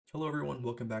Hello everyone,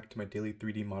 welcome back to my daily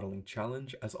 3D modeling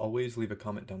challenge. As always, leave a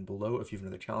comment down below if you have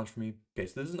another challenge for me. Okay,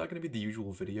 so this is not going to be the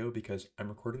usual video because I'm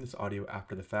recording this audio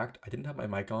after the fact. I didn't have my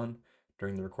mic on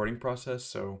during the recording process,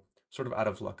 so sort of out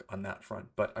of luck on that front.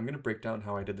 But I'm going to break down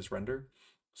how I did this render.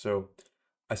 So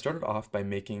I started off by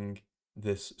making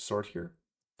this sword here.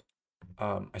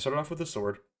 I started off with a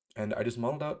sword, and I just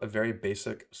modeled out a very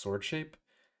basic sword shape.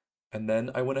 And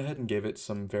then I went ahead and gave it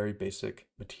some very basic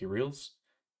materials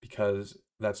because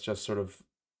that's just sort of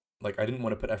like I didn't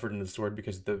want to put effort into the sword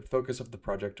because the focus of the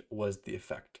project was the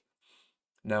effect.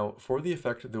 Now, for the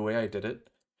effect, the way I did it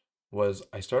was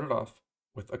I started off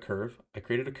with a curve. I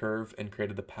created a curve and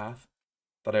created the path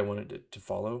that I wanted it to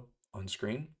follow on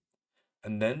screen.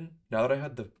 And then now that I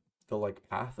had the like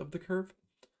path of the curve,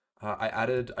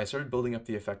 I started building up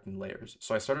the effect in layers.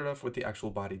 So I started off with the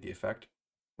actual body, the effect,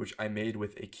 which I made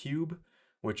with a cube,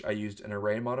 which I used an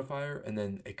array modifier and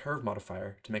then a curve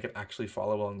modifier to make it actually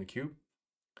follow along the cube.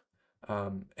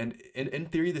 And in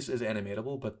theory, this is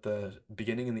animatable, but the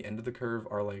beginning and the end of the curve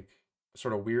are like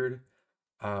sort of weird.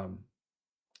 Um,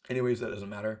 Anyways, that doesn't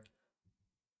matter.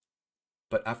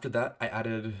 But after that, I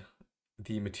added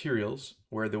the materials,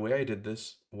 where the way I did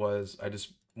this was I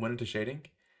just went into shading.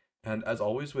 And as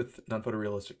always with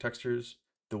non-photorealistic textures,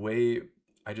 the way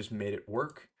I just made it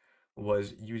work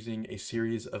was using a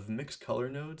series of mixed color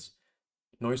nodes,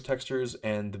 noise textures,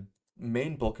 and the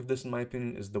main bulk of this, in my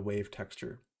opinion, is the wave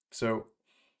texture. So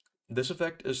this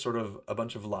effect is sort of a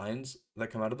bunch of lines that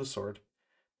come out of the sword,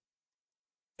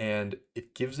 and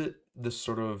it gives it this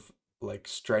sort of like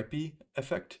stripy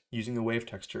effect using a wave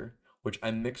texture, which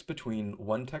I mixed between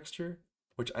one texture,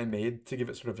 which I made to give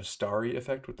it sort of a starry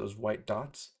effect with those white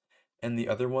dots, and the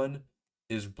other one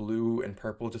is blue and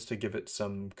purple just to give it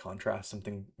some contrast,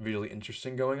 something visually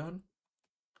interesting going on.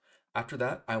 After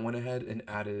that, I went ahead and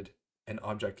added an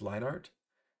object line art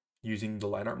using the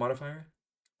line art modifier.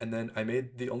 And then I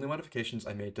made the only modifications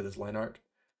I made to this line art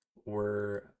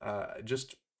were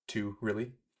just two,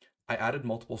 really. I added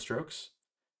multiple strokes,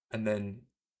 and then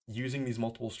using these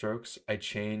multiple strokes,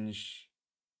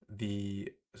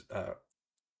 the uh,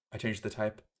 I changed the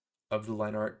type of the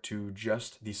line art to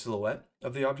just the silhouette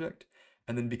of the object.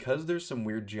 And then because there's some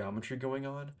weird geometry going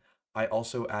on, I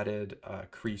also added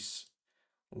crease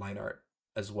line art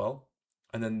as well.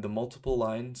 And then the multiple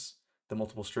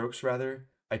strokes rather,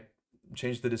 I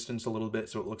changed the distance a little bit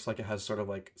so it looks like it has sort of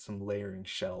like some layering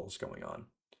shells going on.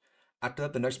 After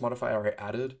that, the next modifier I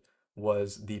added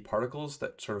was the particles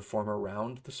that sort of form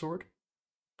around the sword.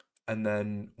 And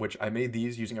then, which I made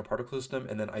these using a particle system,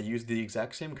 and then I used the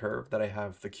exact same curve that I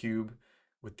have the cube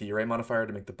with the array modifier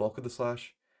to make the bulk of the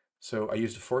slash. So I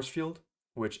used a force field,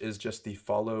 which is just the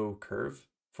follow curve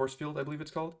force field, I believe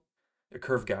it's called, a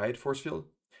curve guide force field.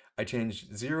 I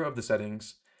changed 0 of the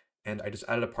settings, and I just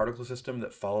added a particle system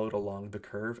that followed along the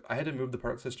curve. I had to move the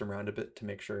particle system around a bit to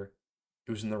make sure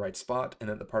it was in the right spot and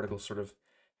that the particles sort of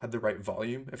had the right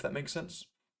volume, if that makes sense.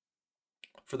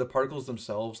 For the particles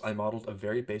themselves, I modeled a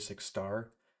very basic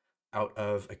star out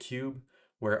of a cube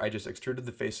where I just extruded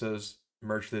the faces,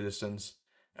 merged the distance,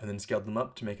 and then scaled them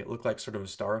up to make it look like sort of a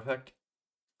star effect.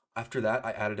 After that,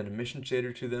 I added an emission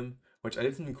shader to them, which I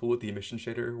did something cool with the emission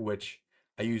shader, which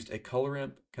I used a color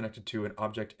ramp connected to an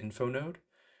object info node,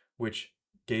 which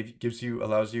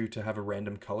allows you to have a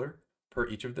random color per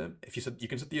each of them. You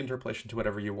can set the interpolation to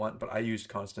whatever you want, but I used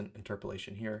constant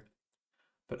interpolation here.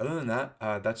 But other than that,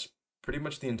 that's pretty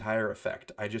much the entire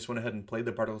effect. I just went ahead and played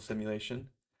the particle simulation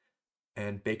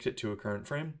and baked it to a current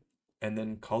frame and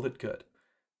then called it good.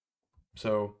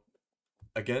 So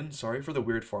again, sorry for the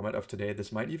weird format of today.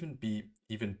 This might even be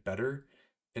even better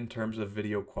in terms of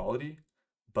video quality,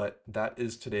 but that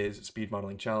is today's speed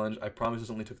modeling challenge. I promise this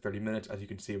only took 30 minutes, as you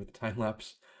can see with the time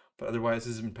lapse. But otherwise,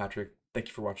 this has been Patrick. Thank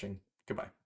you for watching. Goodbye.